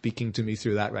is speaking to me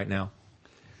through that right now.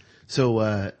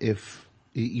 So, if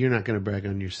you're not going to brag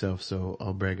on yourself, so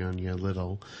I'll brag on you a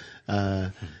little.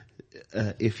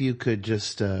 If you could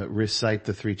just recite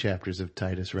the 3 chapters of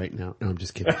Titus right now. No, I'm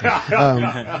just kidding.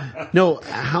 No,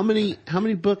 how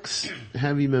many books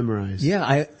have you memorized? Yeah,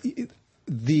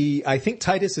 I think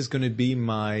Titus is going to be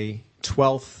my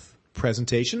 12th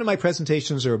presentation, and my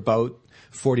presentations are about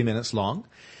 40 minutes long.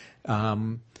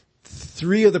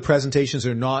 3 of the presentations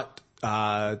are not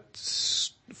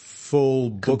full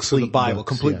books of the Bible,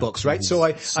 complete books, right? So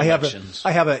I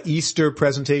have a Easter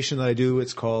presentation that I do.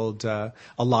 It's called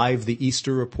Alive, the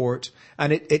Easter Report,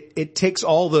 and it takes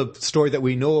all the story that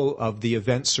we know of the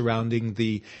events surrounding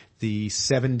the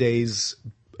 7 days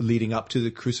leading up to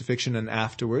the crucifixion and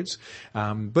afterwards,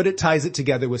 but it ties it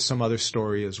together with some other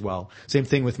story as well. Same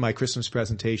thing with my Christmas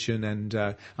presentation, and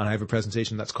I have a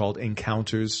presentation that's called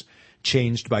Encounters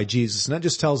Changed by Jesus, and that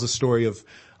just tells the story of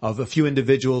a few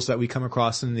individuals that we come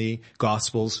across in the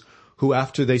Gospels who,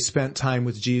 after they spent time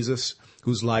with Jesus,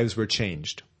 whose lives were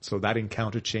changed. So that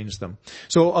encounter changed them.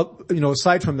 So,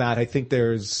 aside from that, I think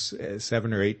there's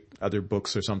 7 or 8 other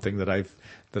books or something that I've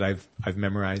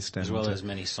memorized, as well as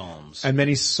many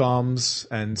Psalms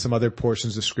and some other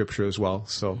portions of Scripture as well.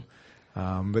 So,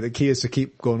 But the key is to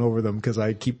keep going over them because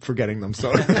I keep forgetting them.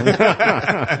 So,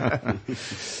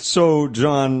 So,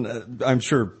 John, I'm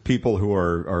sure people who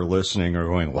are listening are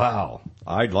going, wow,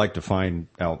 I'd like to find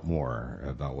out more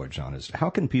about what John is. How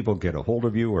can people get a hold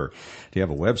of you, or do you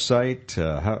have a website?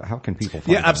 How can people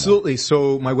find yeah, absolutely.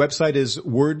 So my website is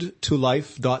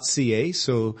wordtolife.ca.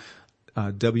 So,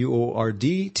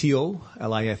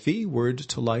 WORDTOLIFE,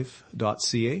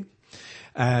 wordtolife.ca.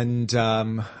 And,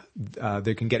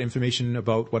 they can get information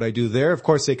about what I do there. Of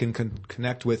course, they can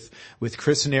connect with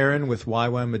Chris and Aaron with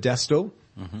YWAM Modesto,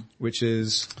 which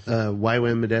is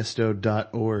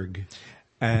ywammodesto.org.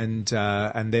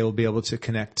 And they'll be able to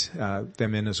connect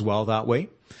them in as well that way.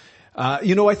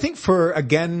 I think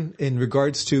in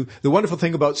regards to the wonderful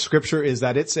thing about Scripture is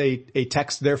that it's a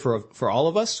text there for all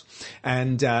of us.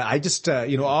 And I just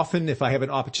often if I have an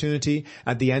opportunity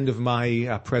at the end of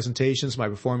my presentations, my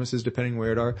performances, depending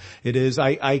where it is,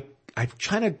 I'm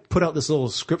trying to put out this little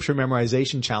scripture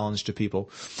memorization challenge to people.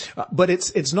 But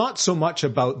it's not so much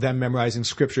about them memorizing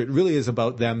scripture. It really is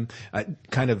about them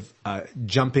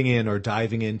jumping in or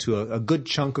diving into a good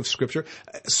chunk of scripture.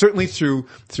 Certainly through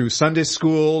Sunday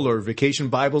school or vacation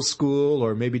Bible school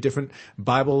or maybe different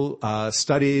Bible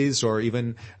studies or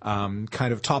even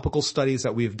kind of topical studies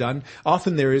that we've done.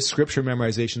 Often there is scripture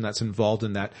memorization that's involved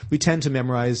in that. We tend to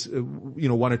memorize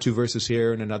one or two verses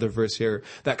here and another verse here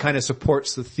that kind of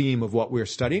supports the theme of what we're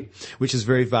studying, which is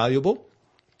very valuable.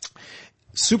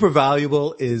 Super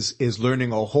valuable is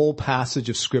learning a whole passage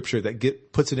of scripture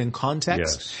that puts it in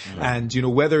context. Yes. And,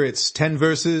 whether it's 10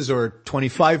 verses or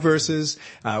 25 verses,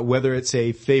 whether it's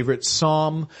a favorite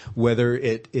psalm, whether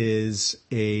it is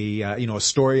a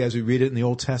story as we read it in the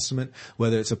Old Testament,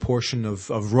 whether it's a portion of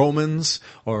Romans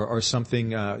or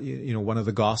something, one of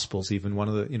the Gospels, even one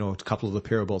of the, a couple of the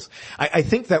parables. I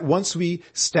think that once we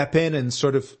step in and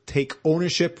sort of take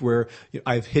ownership where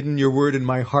I've hidden your word in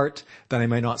my heart that I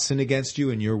might not sin against you,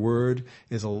 and your word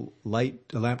is a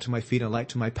lamp to my feet and a light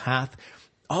to my path.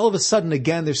 All of a sudden,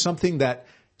 again, there's something that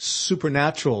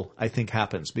supernatural, I think,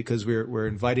 happens because we're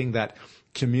inviting that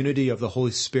community of the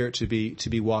Holy Spirit to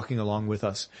be walking along with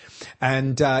us.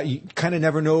 And you kind of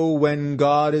never know when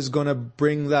God is going to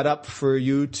bring that up for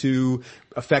you to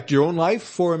affect your own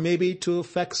life or maybe to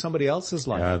affect somebody else's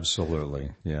life.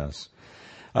 Absolutely, yes.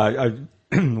 I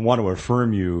want to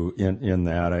affirm you in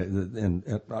that,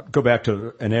 and go back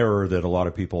to an error that a lot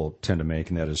of people tend to make,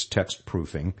 and that is text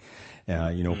proofing.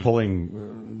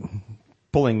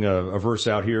 Pulling a verse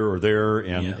out here or there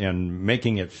and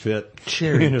making it fit.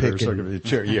 Cherry picking.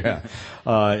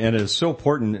 And it's so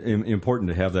important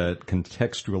to have that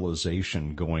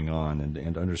contextualization going on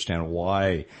and understand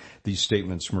why these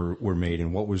statements were made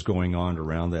and what was going on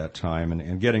around that time,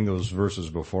 and getting those verses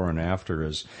before and after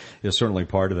is certainly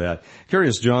part of that.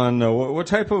 Curious, John, what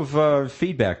type of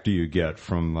feedback do you get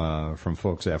from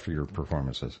folks after your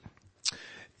performances?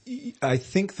 I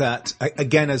think that,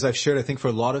 again, as I've shared, I think for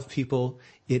a lot of people,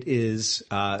 it is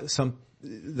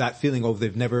that feeling of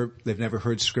they've never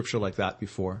heard scripture like that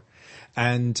before.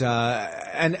 And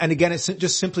again, it's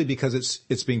just simply because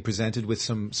it's being presented with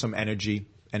some energy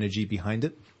behind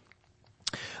it.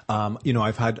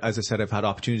 I've had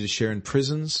opportunity to share in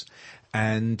prisons.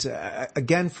 And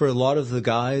again, for a lot of the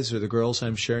guys or the girls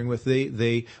I'm sharing with,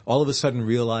 they all of a sudden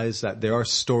realize that there are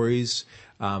stories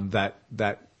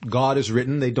that God has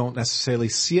written. They don't necessarily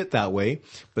see it that way,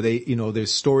 but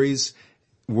there's stories,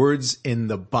 words in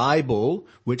the Bible,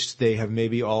 which they have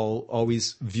maybe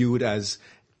always viewed as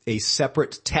a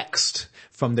separate text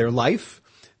from their life,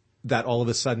 that all of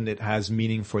a sudden it has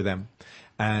meaning for them.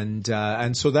 And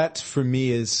so that for me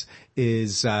is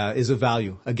a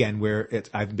value, again, where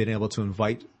I've been able to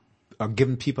invite, or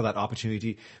given people that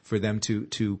opportunity for them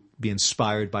to be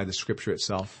inspired by the scripture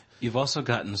itself. You've also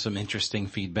gotten some interesting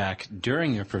feedback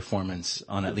during your performance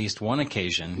on at least one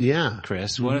occasion. Yeah.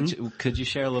 Chris, could you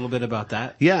share a little bit about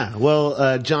that? Yeah.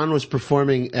 Well, John was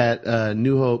performing at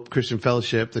New Hope Christian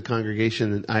Fellowship, the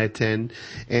congregation that I attend,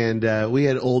 and we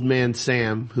had Old Man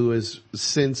Sam, who has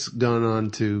since gone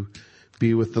on to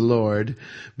be with the Lord.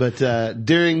 But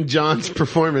during John's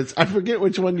performance, I forget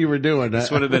which one you were doing.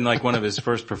 This would have been like one of his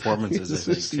first performances, I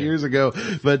think. 60 years ago.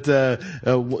 But,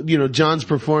 John's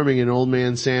performing and Old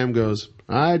Man Sam goes,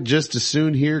 "I'd just as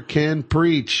soon hear Ken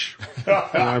preach,"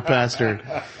 our pastor.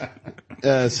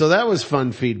 So that was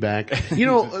fun feedback.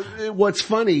 What's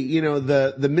funny,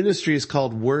 the ministry is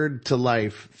called Word to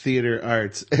Life Theater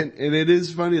Arts. And it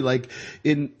is funny, like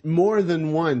in more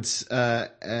than once,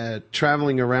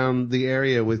 traveling around the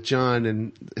area with John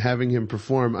and having him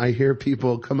perform, I hear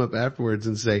people come up afterwards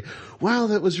and say, "Wow,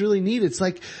 that was really neat. It's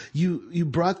like you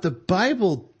brought the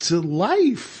Bible to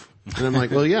life." And I'm like,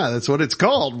 well, yeah, that's what it's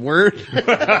called. Word.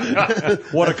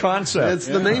 What a concept. That's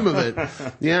the name of it.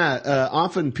 Yeah.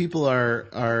 Often people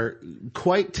are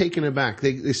quite taken aback.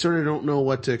 They sort of don't know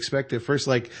what to expect at first.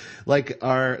 Like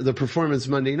the performance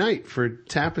Monday night for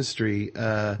Tapestry,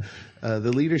 the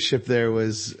leadership there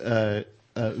was,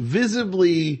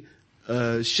 visibly,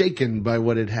 shaken by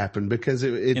what had happened because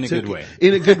it In a took, good way.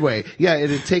 in a good way. Yeah. It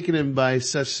had taken him by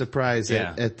such surprise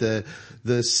Yeah. at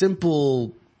the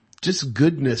simple, just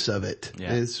goodness of it.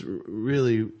 Yeah. It's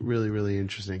really, really, really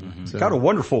interesting. Mm-hmm. So. Got a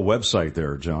wonderful website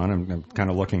there, John. I'm kind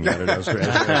of looking at it as we're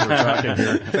talking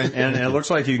here. And it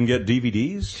looks like you can get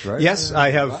DVDs, right? Yes,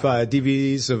 I have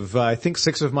DVDs of I think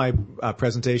 6 of my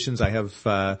presentations. I have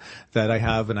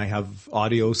and I have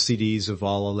audio CDs of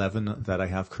all 11 that I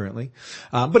have currently.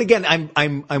 But again,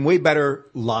 I'm way better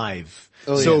live.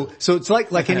 Oh, So it's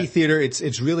like any theater.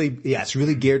 It's really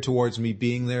geared towards me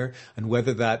being there, and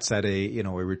whether that's at a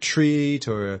retreat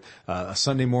or a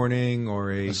Sunday morning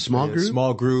or a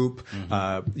small group,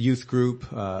 youth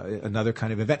group, another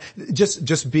kind of event.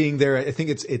 Just being there, I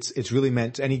think it's really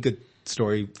meant. Any good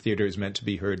story theater is meant to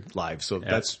be heard live. So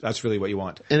that's really what you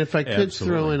want. And if I could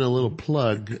Absolutely. throw in a little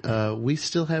plug, we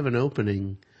still have an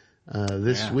opening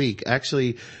this week.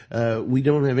 Actually, we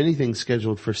don't have anything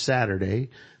scheduled for Saturday.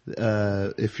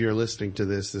 If you're listening to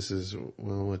this is,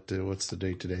 well, what's the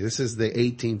date today? This is the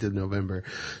 18th of November.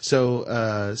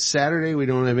 So, Saturday we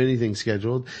don't have anything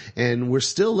scheduled, and we're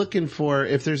still looking for,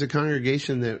 if there's a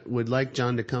congregation that would like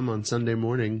John to come on Sunday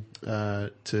morning,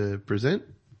 to present,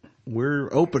 we're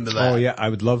open to that. Oh yeah, I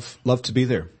would love to be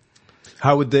there.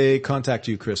 How would they contact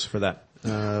you, Chris, for that?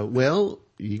 Well,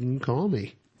 you can call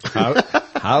me.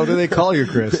 How do they call you,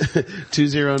 Chris?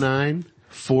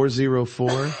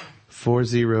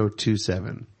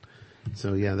 209-404-4027.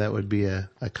 So yeah, that would be a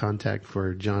contact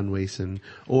for John Wason,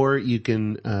 or you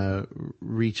can,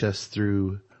 reach us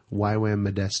through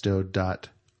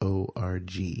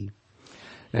ywammodesto.org.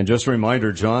 And just a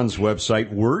reminder, John's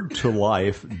website,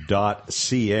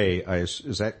 wordtolife.ca.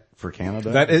 Is that for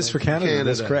Canada? That is for Canada.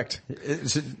 That's correct.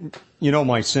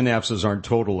 My synapses aren't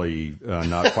totally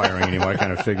not firing anymore. I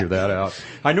kind of figured that out.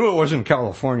 I knew it wasn't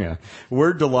California.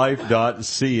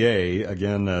 Wordtolife.ca.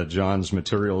 Again, John's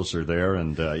materials are there.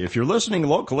 And if you're listening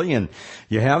locally and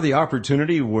you have the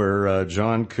opportunity where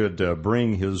John could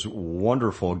bring his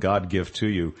wonderful God gift to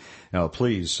you,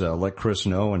 please let Chris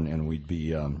know, and we'd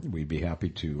be happy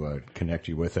to connect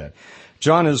you with that.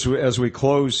 John, as we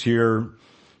close here,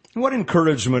 what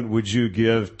encouragement would you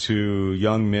give to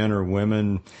young men or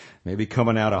women, maybe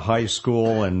coming out of high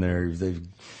school and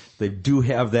they do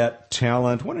have that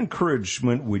talent? What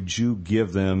encouragement would you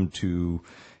give them to,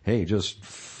 hey, just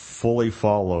fully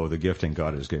follow the gifting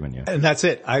God has given you? And that's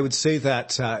it. I would say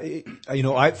that,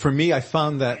 for me, I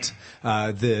found that,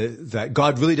 that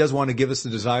God really does want to give us the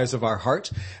desires of our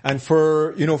heart. And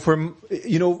when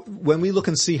we look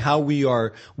and see how we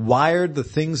are wired, the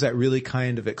things that really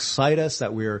kind of excite us,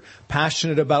 that we're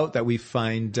passionate about, that we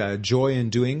find, joy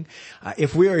in doing,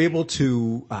 if we are able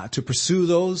to pursue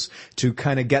those, to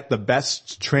kind of get the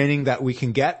best training that we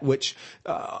can get, which,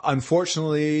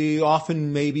 unfortunately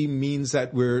often maybe means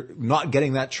that we're not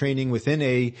getting that training within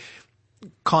a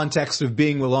context of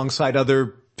being alongside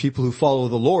other people who follow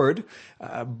the Lord,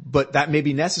 but that may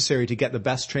be necessary to get the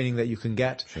best training that you can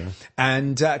get. Sure.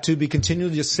 And to be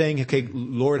continually just saying, okay,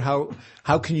 Lord, how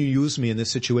can you use me in this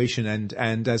situation?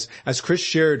 And as Chris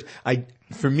shared,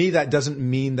 for me, that doesn't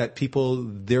mean that people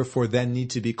therefore then need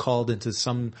to be called into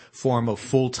some form of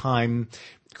full-time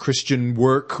Christian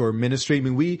work or ministry. I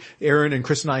mean, Aaron and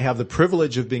Chris and I have the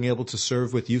privilege of being able to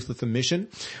serve with Youth with a Mission,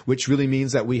 which really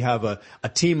means that we have a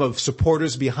team of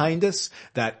supporters behind us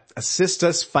that assist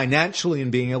us financially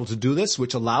in being able to do this,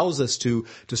 which allows us to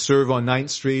serve on 9th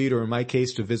Street, or in my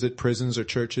case, to visit prisons or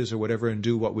churches or whatever and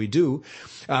do what we do.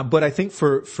 But I think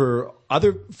for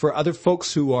other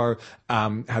folks who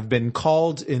have been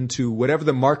called into whatever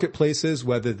the marketplace is,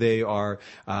 whether they are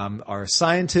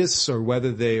scientists or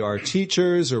whether they are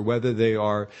teachers or whether they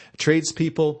are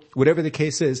tradespeople, whatever the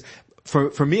case is,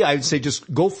 for me, I would say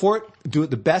just go for it, do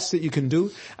it the best that you can do,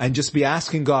 and just be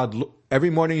asking God every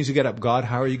morning as you get up, God,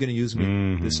 how are you going to use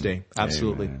me this day?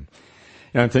 Absolutely. Amen.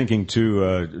 And I'm thinking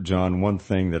too, John, one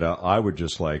thing that I would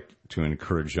just like to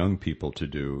encourage young people to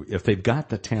do, if they've got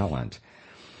the talent,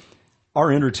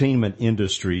 our entertainment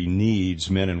industry needs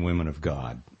men and women of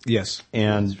God. Yes.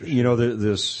 And, you know,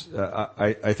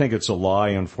 I think it's a lie,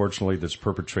 unfortunately, that's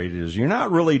perpetrated is you're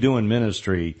not really doing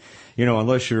ministry, you know,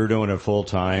 unless you're doing it full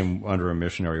time under a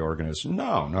missionary organization.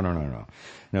 No.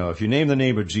 No, if you name the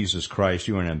name of Jesus Christ,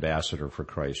 you are an ambassador for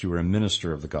Christ. You are a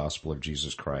minister of the gospel of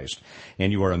Jesus Christ.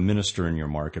 And you are a minister in your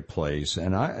marketplace.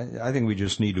 And I think we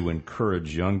just need to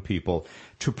encourage young people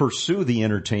to pursue the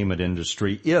entertainment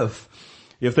industry if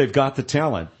they've got the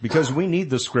talent, because we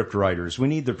need the script writers, we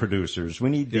need the producers,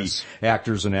 we need the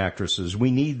actors and actresses,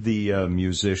 we need the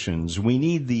musicians, we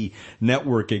need the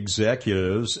network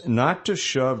executives, not to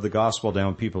shove the gospel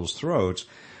down people's throats,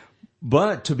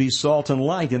 but to be salt and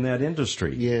light in that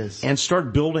industry. Yes. And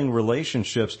start building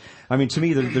relationships. I mean, to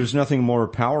me, there's nothing more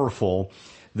powerful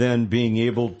than being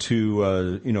able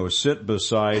to, sit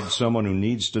beside someone who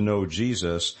needs to know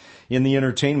Jesus in the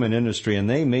entertainment industry, and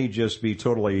they may just be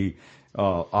totally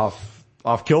off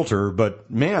kilter, but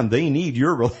man, they need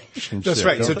your relationship. That's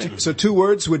right. So two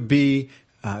words would be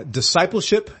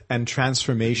discipleship and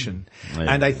transformation. Yeah.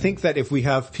 And I think that if we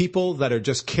have people that are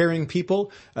just caring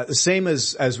people, the same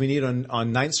as we need on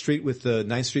 9th Street with the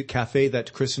 9th Street Cafe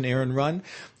that Chris and Aaron run,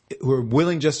 who are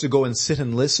willing just to go and sit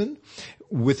and listen,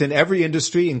 within every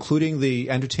industry, including the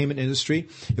entertainment industry,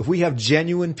 if we have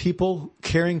genuine people,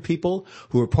 caring people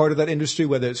who are part of that industry,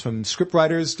 whether it's from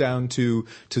scriptwriters down to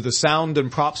the sound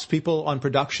and props people on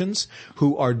productions,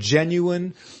 who are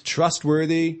genuine,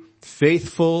 trustworthy,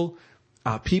 faithful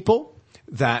people,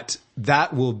 that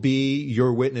will be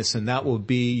your witness, and that will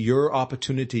be your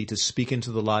opportunity to speak into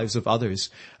the lives of others,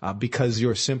 because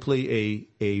you're simply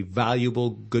a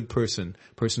valuable, good person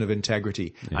of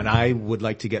integrity. Yeah. And I would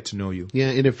like to get to know you.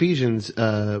 Yeah, in Ephesians,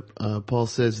 Paul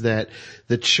says that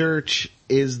the church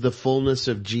is the fullness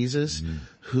of Jesus,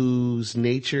 whose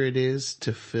nature it is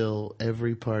to fill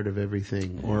every part of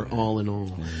everything, or all in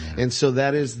all. Yeah. And so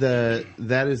that is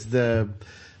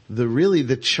really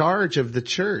the charge of the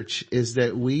church, is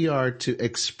that we are to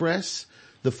express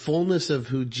the fullness of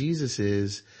who Jesus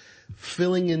is,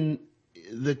 filling in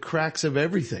the cracks of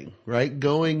everything, right?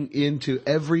 Going into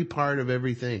every part of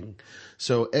everything.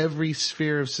 So every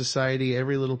sphere of society,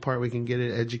 every little part we can get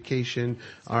it: education,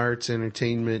 arts,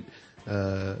 entertainment,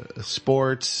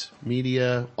 sports,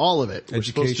 media, all of it. We're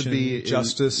supposed to be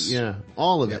justice.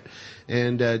 All of it.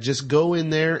 And just go in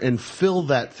there and fill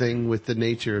that thing with the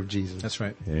nature of Jesus. That's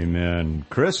right. Amen.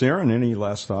 Chris, Aaron, any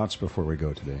last thoughts before we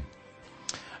go today?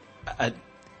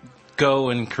 Go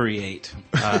and create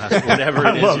whatever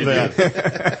it is. I love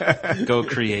that. Do. Go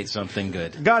create something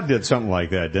good. God did something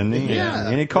like that, didn't he? Yeah.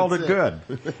 And he called it good.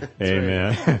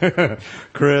 Amen.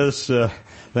 Chris,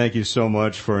 thank you so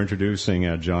much for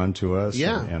introducing John to us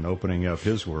and opening up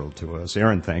his world to us.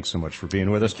 Aaron, thanks so much for being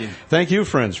with us. Thank you,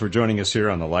 friends, for joining us here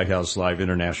on the Lighthouse Live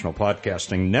International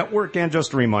Podcasting Network. And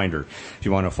just a reminder, if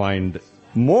you want to find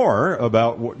more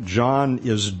about what John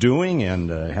is doing and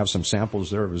have some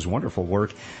samples there of his wonderful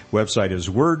work, website is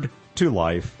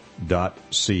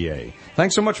wordtolife.ca.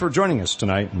 Thanks so much for joining us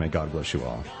tonight, and may God bless you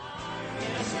all.